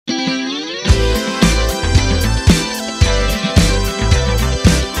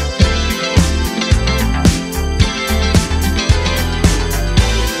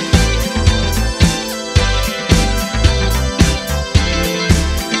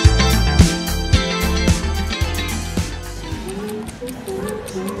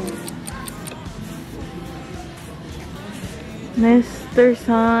Mr.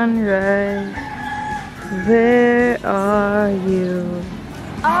 Sunrise, where are you?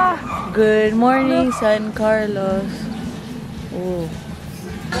 Good morning, San Carlos. Oh.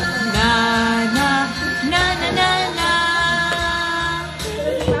 Na na na na na na.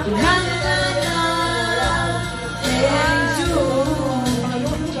 Na na na.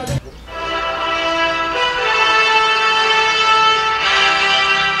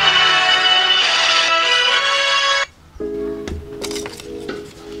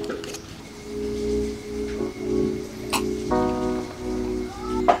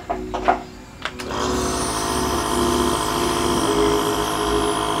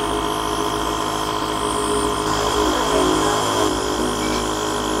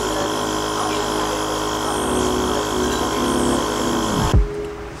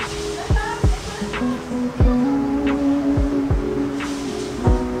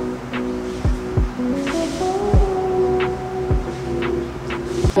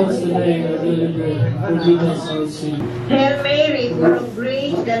 Hail Mary, full of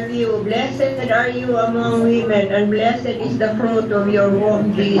grace, the you, blessed are you among women, and blessed is the fruit of your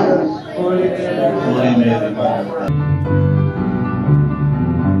womb, Jesus. Holy Mary, Mother.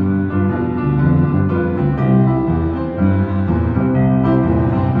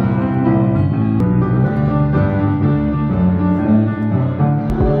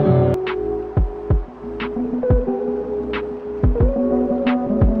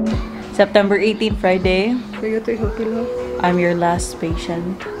 September 18, Friday. I'm your last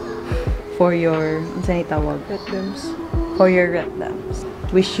patient for your retdams. For your retdams.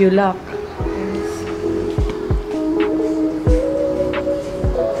 Wish you luck.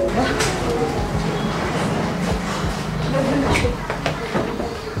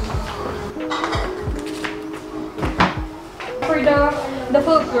 For the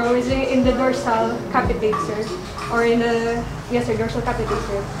fulcrum is in the dorsal capitator, or in the dorsal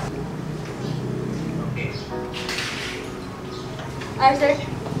capitator. Sir.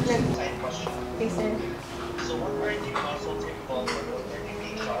 Okay, sir. So what are the muscles involved in the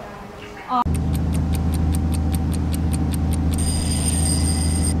medication?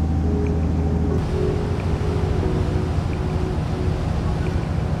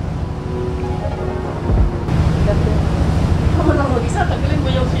 Isa, tanggalin mo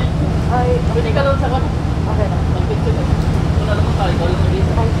yung shield. Ay, pwede ka doon sa kan. Okay na. Mag-picture na. Wala naman tayo. Wala naman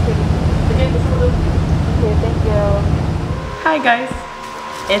isa. Sige, gusto mo doon. Okay, thank you. Hi guys,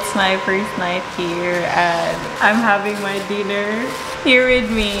 it's my first night here and I'm having my dinner. Here with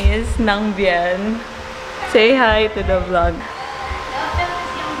me is Nang Bien. Say hi to the vlog.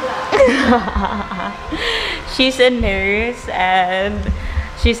 She's a nurse and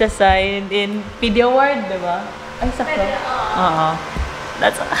she's assigned in video ward, diba? Ay, sakto.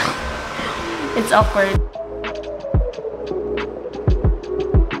 That's it's awkward.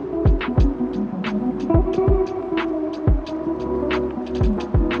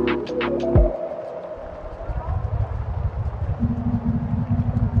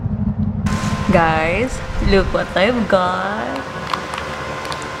 Guys, look what I've got.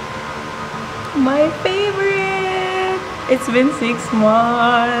 My favorite! It's been 6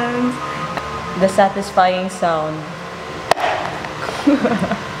 months. The satisfying sound.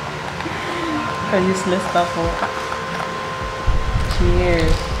 Useless ako.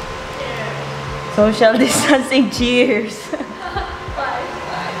 Cheers. Social distancing, cheers.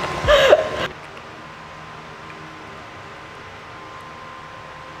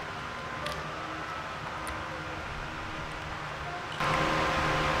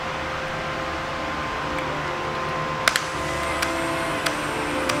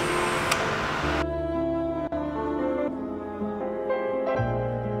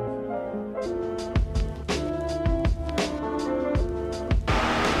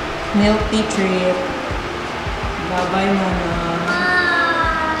 Milk tea trip. Bye-bye, Mama.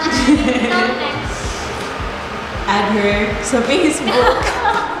 Add her sa Facebook.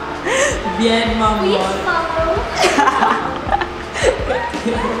 Bien, Mama. Please follow.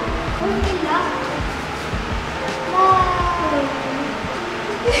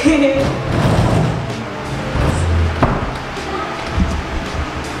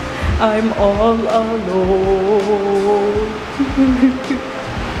 I'm all alone.